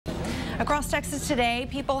Across Texas today,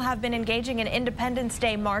 people have been engaging in Independence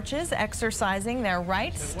Day marches, exercising their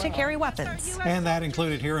rights to carry weapons. And that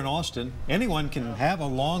included here in Austin. Anyone can have a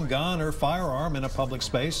long gun or firearm in a public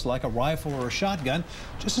space like a rifle or a shotgun,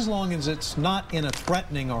 just as long as it's not in a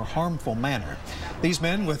threatening or harmful manner. These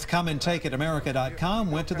men with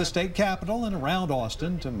ComeAndTakeItAmerica.com went to the state capitol and around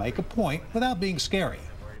Austin to make a point without being scary.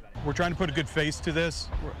 We're trying to put a good face to this.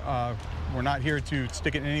 We're not here to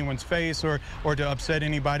stick it in anyone's face or to upset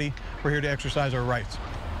anybody. We're here to exercise our rights.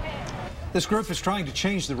 This group is trying to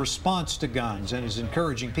change the response to guns and is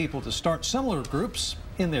encouraging people to start similar groups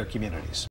in their communities.